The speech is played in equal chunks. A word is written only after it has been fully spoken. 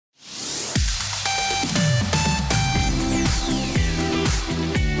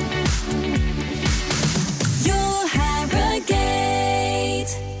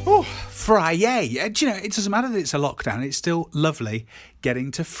Friday. Do you know, it doesn't matter that it's a lockdown, it's still lovely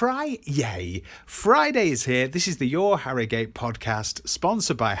getting to Friday. Friday is here. This is the Your Harrogate podcast,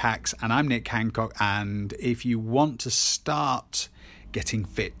 sponsored by Hacks, and I'm Nick Hancock. And if you want to start getting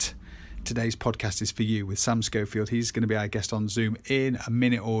fit, today's podcast is for you with Sam Schofield. He's going to be our guest on Zoom in a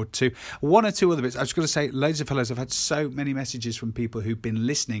minute or two. One or two other bits. I was going to say, loads of fellows, I've had so many messages from people who've been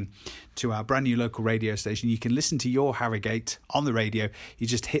listening to our brand new local radio station. You can listen to Your Harrogate on the radio. You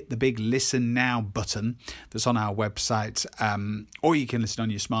just hit the big Listen Now button that's on our website, or you can listen on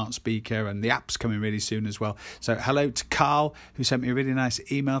your smart speaker, and the app's coming really soon as well. So hello to Carl, who sent me a really nice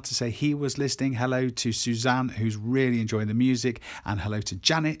email to say he was listening. Hello to Suzanne, who's really enjoying the music. And hello to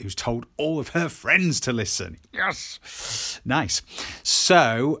Janet, who's told all of her friends to listen. Yes. Nice.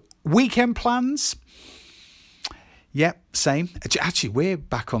 So, weekend plans? Yep, same. Actually, we're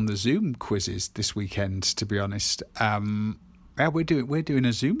back on the Zoom quizzes this weekend, to be honest. Yeah, we're doing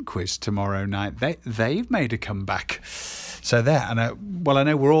a Zoom quiz tomorrow night. They've made a comeback. So there, and I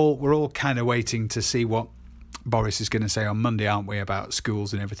know we're all kind of waiting to see what Boris is going to say on Monday, aren't we, about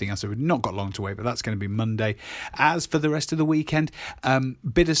schools and everything else? So we've not got long to wait, but that's going to be Monday. As for the rest of the weekend,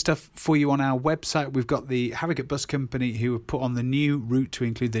 bit of stuff for you on our website. We've got the Harrogate Bus Company who have put on the new route to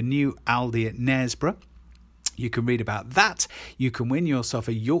include the new Aldi at Knaresborough. You can read about that. You can win yourself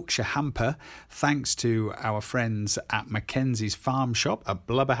a Yorkshire hamper thanks to our friends at Mackenzie's Farm Shop at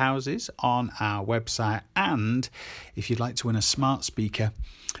Blubberhouses on our website. And if you'd like to win a smart speaker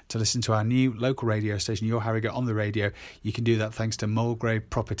to listen to our new local radio station, Your Harrogate on the radio, you can do that thanks to Mulgrave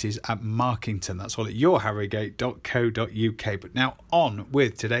Properties at Markington. That's all at yourharrogate.co.uk. But now on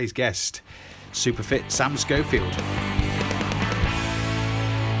with today's guest, super fit Sam Schofield.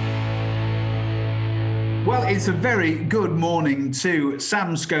 Well, it's a very good morning to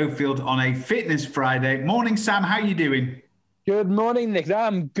Sam Schofield on a Fitness Friday. Morning, Sam. How are you doing? Good morning, Nick.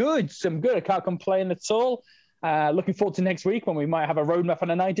 I'm good. I can't complain at all. Looking forward to next week when we might have a roadmap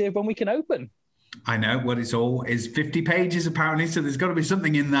and an idea of when we can open. I know. Well, it's all is 50 pages apparently, so there's got to be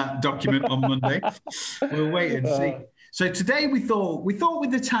something in that document on Monday. We'll wait and see. So today we thought with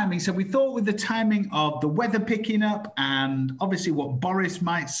the timing. So we thought with the timing of the weather picking up and obviously what Boris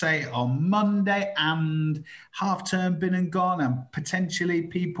might say on Monday and half term been and gone and potentially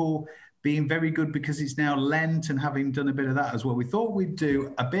people being very good because it's now Lent and having done a bit of that as well. We thought we'd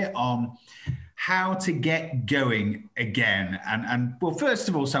do a bit on how to get going again. And well, first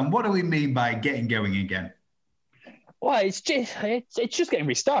of all, Sam, what do we mean by getting going again? Well, it's just getting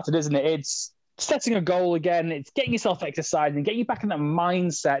restarted, isn't it? It's setting a goal again. It's getting yourself exercising and getting you back in that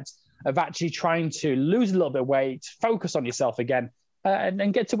mindset of actually trying to lose a little bit of weight, focus on yourself again,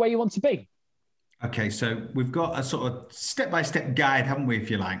 and get to where you want to be. Okay, so we've got a sort of step-by-step guide, haven't we,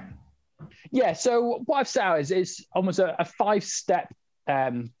 if you like? Yeah, so what I've set out is almost a 5-step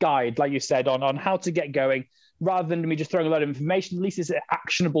guide, like you said, on how to get going, rather than me just throwing a lot of information. At least it's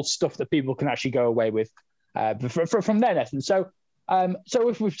actionable stuff that people can actually go away with from their essence. So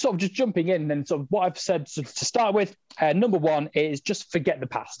if we're sort of just jumping in, then sort of what I've said to start with, number one is just forget the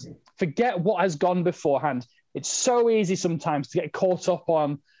past. Forget what has gone beforehand. It's so easy sometimes to get caught up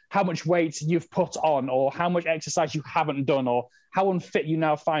on how much weight you've put on or how much exercise you haven't done or how unfit you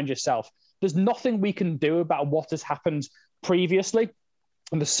now find yourself. There's nothing we can do about what has happened previously.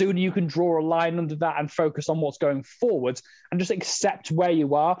 And the sooner you can draw a line under that and focus on what's going forward and just accept where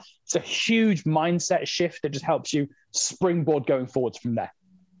you are, it's a huge mindset shift that just helps you springboard going forwards from there.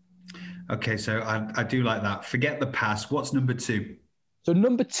 Okay, so I do like that. Forget the past. What's number two? So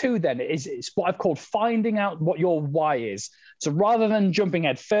number two then is what I've called finding out what your why is. So rather than jumping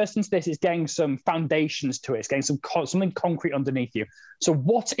head first into this, it's getting some foundations to it. It's getting something concrete underneath you. So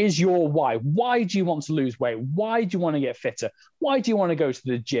what is your why? Why do you want to lose weight? Why do you want to get fitter? Why do you want to go to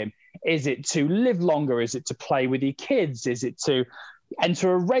the gym? Is it to live longer? Is it to play with your kids? Is it to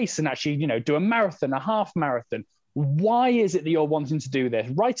enter a race and actually, do a marathon, a half marathon? Why is it that you're wanting to do this?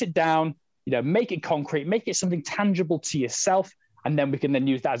 Write it down, make it concrete, make it something tangible to yourself. And then we can then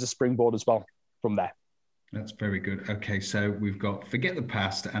use that as a springboard as well from there. That's very good. Okay, so we've got forget the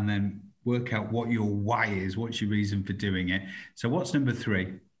past and then work out what your why is. What's your reason for doing it? So what's number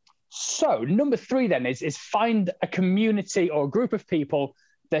three? So number three then is find a community or a group of people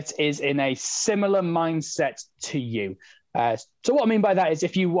that is in a similar mindset to you. So what I mean by that is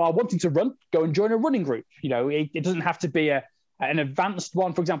if you are wanting to run, go and join a running group. It doesn't have to be an advanced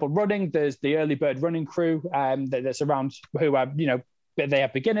one. For example, running, there's the early bird running crew that's around who are, they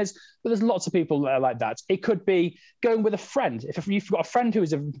have beginners, but there's lots of people that are like that. It could be going with a friend. If you've got a friend who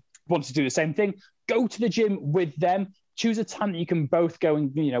wants to do the same thing, go to the gym with them, choose a time that you can both go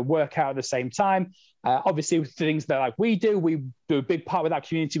and, work out at the same time. Obviously, with things that like we do a big part with that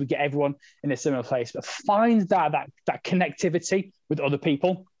community. We get everyone in a similar place, but find that connectivity with other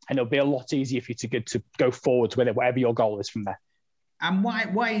people, and it'll be a lot easier for you to go forward with it, whatever your goal is from there. And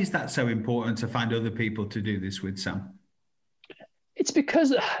why is that so important to find other people to do this with, Sam? It's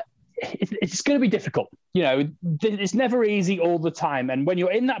because it's going to be difficult. It's never easy all the time. And when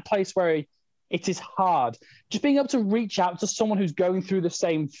you're in that place where it is hard, just being able to reach out to someone who's going through the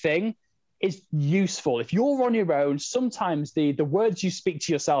same thing is useful. If you're on your own, sometimes the words you speak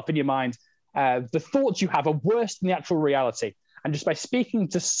to yourself in your mind, the thoughts you have are worse than the actual reality. And just by speaking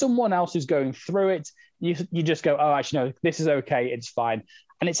to someone else who's going through it, you just go, oh, actually, no, this is okay, it's fine.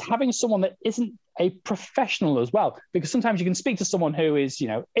 And it's having someone that isn't a professional as well, because sometimes you can speak to someone who is,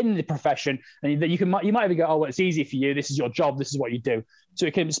 in the profession, and you might even go, oh, well, it's easy for you. This is your job. This is what you do. So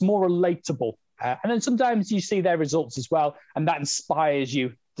it's more relatable. And then sometimes you see their results as well, and that inspires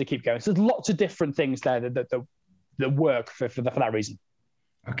you to keep going. So there's lots of different things there that work for that reason.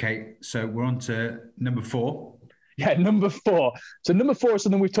 Okay, so we're on to number 4. Yeah, number 4. So number 4 is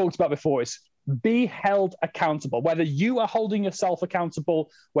something we've talked about before. Is be held accountable. Whether you are holding yourself accountable,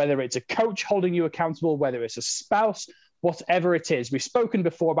 whether it's a coach holding you accountable, whether it's a spouse, whatever it is. We've spoken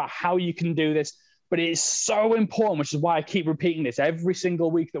before about how you can do this, but it is so important, which is why I keep repeating this every single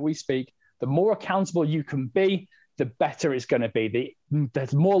week that we speak. The more accountable you can be, the better it's going to be. The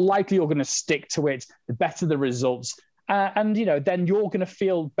more likely you're going to stick to it, the better the results. And then you're going to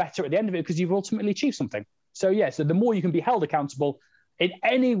feel better at the end of it because you've ultimately achieved something. So the more you can be held accountable in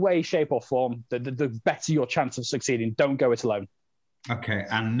any way, shape, or form, the better your chance of succeeding. Don't go it alone. Okay,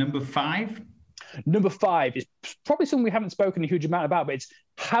 and number 5? Number 5 is probably something we haven't spoken a huge amount about, but it's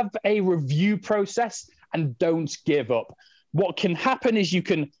have a review process and don't give up. What can happen is you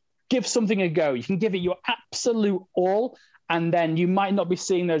can give something a go. You can give it your absolute all, and then you might not be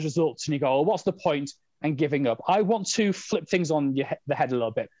seeing those results, and you go, oh, what's the point? And giving up. I want to flip things on the head a little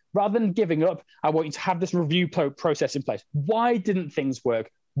bit. Rather than giving up, I want you to have this review process in place. Why didn't things work?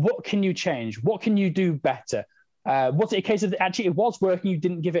 What can you change? What can you do better? Was it a case of actually it was working, you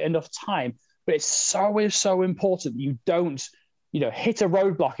didn't give it enough time? But it's so important that you don't, hit a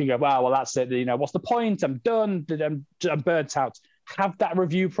roadblock and go, well, that's it. What's the point? I'm done. I'm burnt out. Have that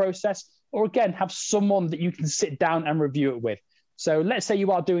review process, or again, have someone that you can sit down and review it with. So let's say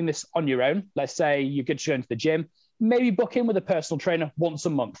you are doing this on your own. Let's say you get to go into the gym. Maybe book in with a personal trainer once a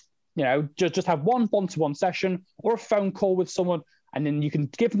month. Just have one-to-one session or a phone call with someone, and then you can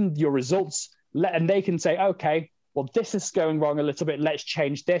give them your results, and they can say, okay, well, this is going wrong a little bit. Let's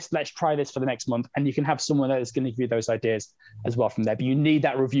change this. Let's try this for the next month. And you can have someone that is going to give you those ideas as well from there. But you need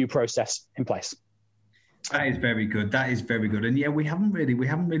that review process in place. That is very good. That is very good. And yeah, we haven't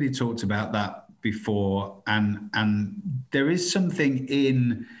really talked about that before. And there is something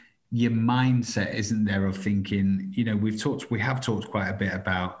in your mindset, isn't there, of thinking, we have talked quite a bit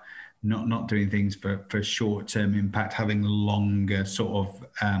about not doing things for short-term impact, having longer sort of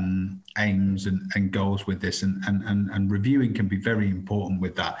aims and goals with this, and reviewing can be very important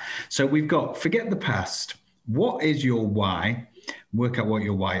with that. So we've got forget the past. What is your why? Work out what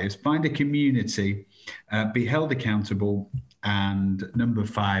your why is. Find a community, be held accountable, and number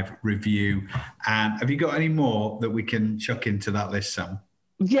 5, review. And have you got any more that we can chuck into that list, Sam?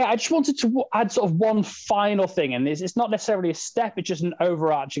 Yeah, I just wanted to add sort of one final thing, and it's not necessarily a step, it's just an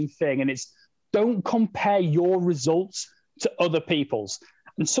overarching thing, and it's don't compare your results to other people's.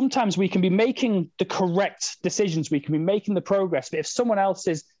 And sometimes we can be making the correct decisions, we can be making the progress, but if someone else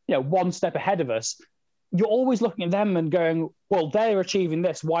is, one step ahead of us, you're always looking at them and going, well, they're achieving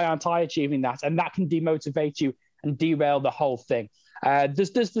this, why aren't I achieving that? And that can demotivate you and derail the whole thing. There's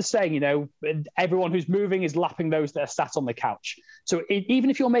the saying, everyone who's moving is lapping those that are sat on the couch. So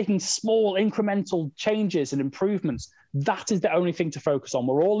even if you're making small incremental changes and improvements, that is the only thing to focus on.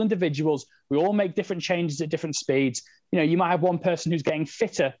 We're all individuals. We all make different changes at different speeds. You might have one person who's getting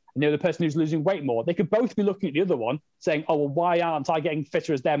fitter and the other person who's losing weight more. They could both be looking at the other one saying, oh, well, why aren't I getting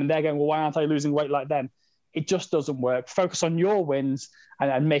fitter as them? And they're going, well, why aren't I losing weight like them? It just doesn't work. Focus on your wins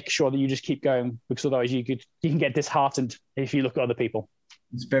and make sure that you just keep going, because otherwise you can get disheartened if you look at other people.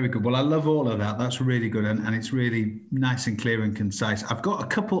 It's very good. Well, I love all of that. That's really good. And it's really nice and clear and concise. I've got a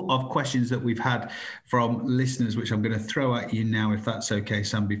couple of questions that we've had from listeners, which I'm going to throw at you now, if that's okay,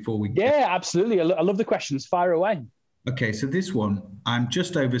 Sam, before we... Yeah, absolutely. I love the questions. Fire away. Okay, so this one, I'm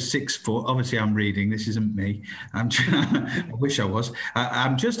just over 6 foot. Obviously, I'm reading. This isn't me. I wish I was.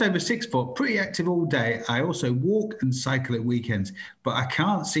 I'm just over 6 foot, pretty active all day. I also walk and cycle at weekends, but I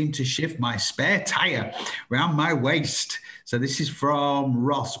can't seem to shift my spare tire around my waist. So this is from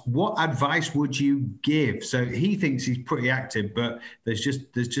Ross. What advice would you give? So he thinks he's pretty active, but there's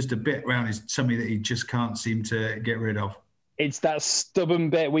just a bit around his tummy that he just can't seem to get rid of. It's that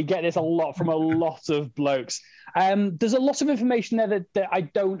stubborn bit. We get this a lot from a lot of blokes. There's a lot of information there that I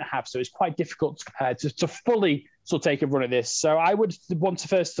don't have, so it's quite difficult to fully sort of take a run at this. So I would want to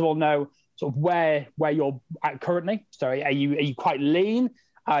first of all know sort of where you're at currently. Sorry, are you quite lean?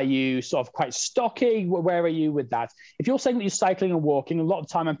 Are you sort of quite stocky? Where are you with that? If you're saying that you're cycling and walking, a lot of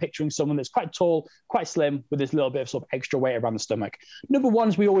time I'm picturing someone that's quite tall, quite slim, with this little bit of sort of extra weight around the stomach. Number one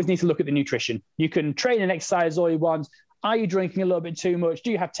is we always need to look at the nutrition. You can train and exercise all you want. Are you drinking a little bit too much?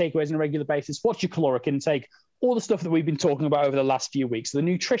 Do you have takeaways on a regular basis? What's your caloric intake? All the stuff that we've been talking about over the last few weeks. So the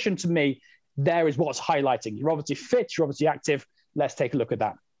nutrition to me, there is what's highlighting. You're obviously fit, you're obviously active. Let's take a look at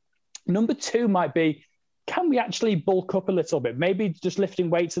that. Number two might be, can we actually bulk up a little bit? Maybe just lifting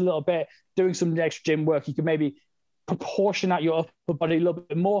weights a little bit, doing some extra gym work. You can maybe proportion out your upper body a little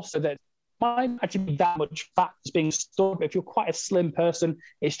bit more so that might actually be that much fat that's being stored. But if you're quite a slim person,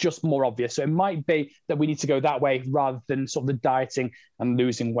 it's just more obvious. So it might be that we need to go that way rather than sort of the dieting and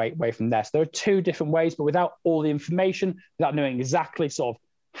losing weight away from there. So there are two different ways, but without all the information, without knowing exactly sort of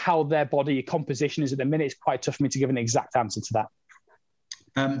how their body composition is at the minute, it's quite tough for me to give an exact answer to that.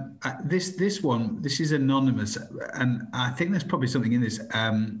 This is anonymous, and I think there's probably something in this.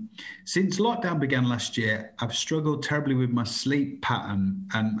 Since lockdown began last year, I've struggled terribly with my sleep pattern,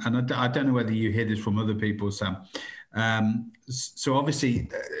 and I don't know whether you hear this from other people, Sam. So obviously,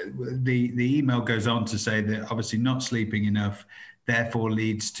 the email goes on to say that obviously not sleeping enough therefore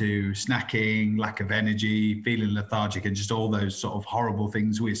leads to snacking, lack of energy, feeling lethargic, and just all those sort of horrible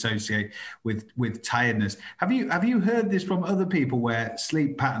things we associate with tiredness. Have you heard this from other people where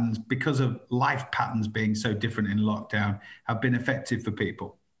sleep patterns, because of life patterns being so different in lockdown, have been effective for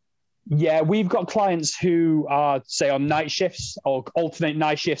people? Yeah, we've got clients who are, say, on night shifts or alternate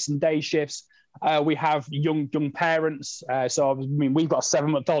night shifts and day shifts. We have young parents. So, I mean, we've got a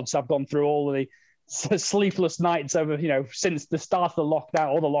 7-month-old, so I've gone through all of the sleepless nights over, since the start of the lockdown,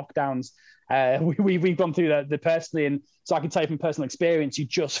 all the lockdowns. We've gone through that personally, and so I can tell you from personal experience, you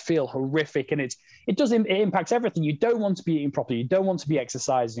just feel horrific, and it impacts everything. You don't want to be eating properly, you don't want to be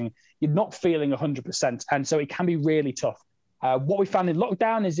exercising, you're not feeling 100%, and so it can be really tough. What we found in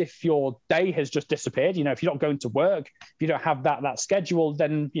lockdown is if your day has just disappeared, if you're not going to work, if you don't have that schedule,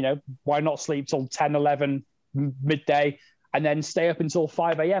 then why not sleep till 10, 11, midday, and then stay up until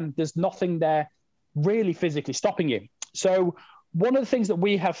 5 a.m. There's nothing there really physically stopping you. So one of the things that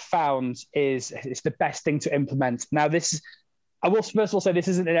we have found is it's the best thing to implement. Now, I will first of all say this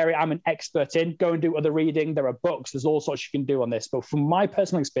isn't an area I'm an expert in. Go and do other reading. There are books. There's all sorts you can do on this. But from my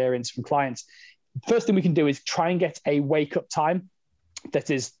personal experience from clients, first thing we can do is try and get a wake-up time that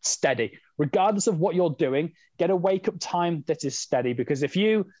is steady. Regardless of what you're doing, get a wake-up time that is steady. Because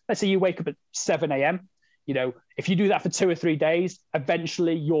let's say you wake up at 7 a.m., if you do that for 2 or 3 days,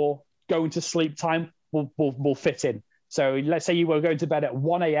 eventually your going to sleep time will fit in. So let's say you were going to bed at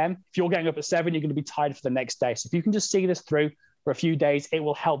 1 a.m. If you're getting up at 7, you're going to be tired for the next day. So if you can just see this through for a few days, it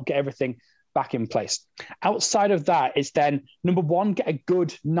will help get everything back in place. Outside of that, it's then, number one, get a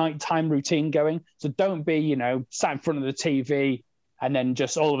good nighttime routine going. So don't be, sat in front of the TV and then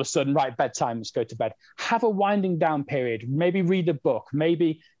just all of a sudden, right, bedtime, let's go to bed. Have a winding down period. Maybe read a book.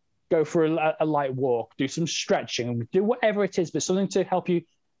 Maybe go for a light walk. Do some stretching. Do whatever it is, but something to help you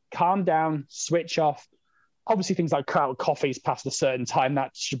calm down, switch off. Obviously, things like coffees past a certain time,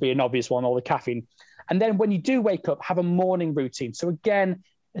 that should be an obvious one, or the caffeine. And then when you do wake up, have a morning routine. So again,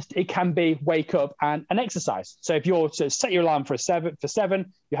 it can be wake up and exercise. So if you're to set your alarm for 7,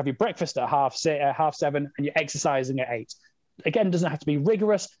 you have your breakfast at half 7, and you're exercising at 8. Again, it doesn't have to be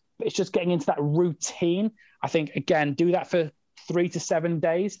rigorous, but it's just getting into that routine. I think, again, do that for 3 to 7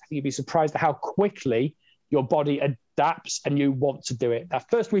 days. I think you'd be surprised at how quickly your body adapts and you want to do it. That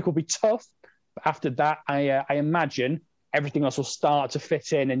first week will be tough, but after that, I imagine everything else will start to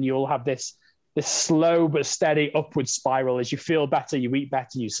fit in, and you'll have this slow but steady upward spiral as you feel better, you eat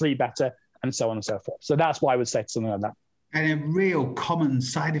better, you sleep better, and so on and so forth. So that's why I would say something like that. And a real common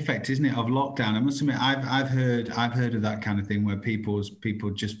side effect, isn't it, of lockdown? I must admit, I've heard of that kind of thing where people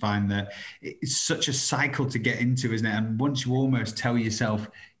just find that it's such a cycle to get into, isn't it? And once you almost tell yourself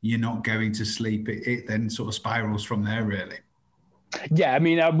you're not going to sleep, it then sort of spirals from there, really. Yeah, I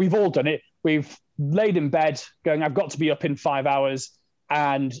mean, we've all done it. We've laid in bed going, I've got to be up in 5 hours,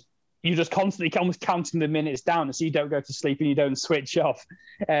 and you're just constantly almost counting the minutes down, so you don't go to sleep and you don't switch off.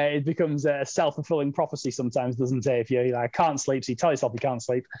 It becomes a self-fulfilling prophecy sometimes, doesn't it? If you're like, I can't sleep, so you tell yourself you can't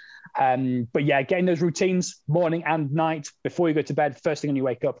sleep. But yeah, getting those routines, morning and night, before you go to bed, first thing when you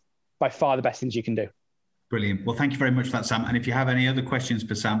wake up, by far the best things you can do. Brilliant. Well, thank you very much for that, Sam. And if you have any other questions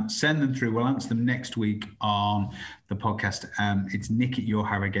for Sam, send them through. We'll answer them next week on the podcast. It's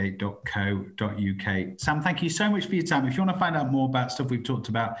nick@yourharrogate.co.uk. Sam, thank you so much for your time. If you want to find out more about stuff we've talked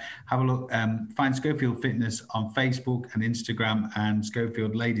about, have a look. Find Schofield Fitness on Facebook and Instagram, and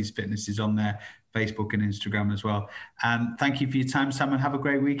Schofield Ladies Fitness is on there, Facebook and Instagram as well. And thank you for your time, Sam, and have a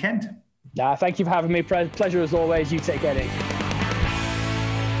great weekend. Thank you for having me. Pleasure as always. You take care, Nick.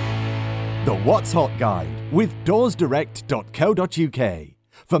 The What's Hot Guide with doorsdirect.co.uk.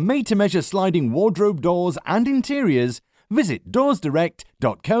 For made-to-measure sliding wardrobe doors and interiors, visit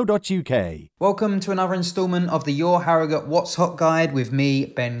doorsdirect.co.uk. Welcome to another instalment of the Your Harrogate What's Hot Guide with me,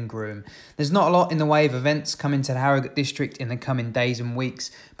 Ben Groom. There's not a lot in the way of events coming to the Harrogate district in the coming days and weeks,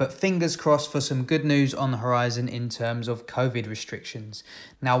 but fingers crossed for some good news on the horizon in terms of COVID restrictions.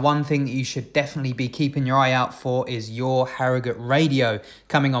 Now, one thing that you should definitely be keeping your eye out for is Your Harrogate Radio,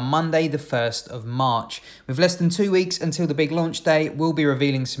 coming on Monday the 1st of March. With less than 2 weeks until the big launch day, we'll be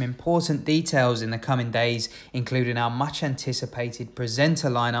revealing some important details in the coming days, including our much anticipated presenter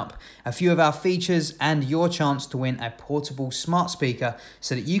lineup, a few of our features, and your chance to win a portable smart speaker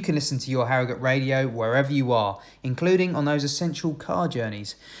so that you can listen to Your Harrogate Radio wherever you are, including on those essential car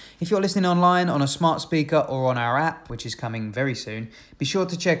journeys. If you're listening online on a smart speaker or on our app, which is coming very soon, be sure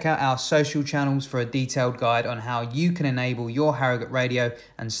to check out our social channels for a detailed guide on how you can enable Your Harrogate Radio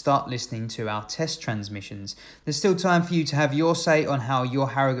and start listening to our test transmissions. There's still time for you to have your say on how Your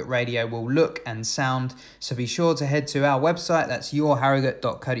Harrogate Radio will look and sound, so be sure to head to our website, that's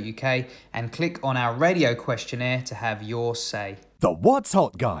yourharrogate.co.uk, and click on our radio questionnaire to have your say. The What's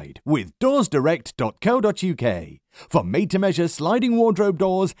Hot Guide with doorsdirect.co.uk. For made-to-measure sliding wardrobe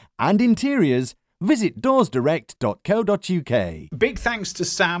doors and interiors, visit doorsdirect.co.uk. Big thanks to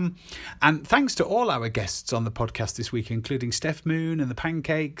Sam, and thanks to all our guests on the podcast this week, including Steph Moon and the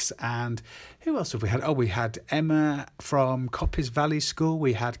Pancakes, and who else have we had? Oh, we had Emma from Coppers Valley School.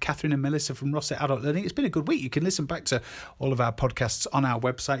 We had Catherine and Melissa from Rossett Adult Learning. It's been a good week. You can listen back to all of our podcasts on our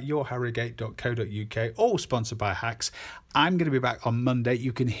website, yourharrogate.co.uk, all sponsored by Hacks. I'm going to be back on Monday.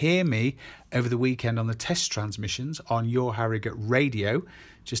 You can hear me over the weekend on the test transmissions on Your Harrogate Radio.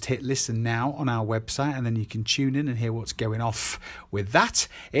 Just hit listen now on our website, and then you can tune in and hear what's going off with that.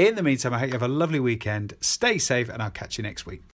 In the meantime, I hope you have a lovely weekend. Stay safe, and I'll catch you next week.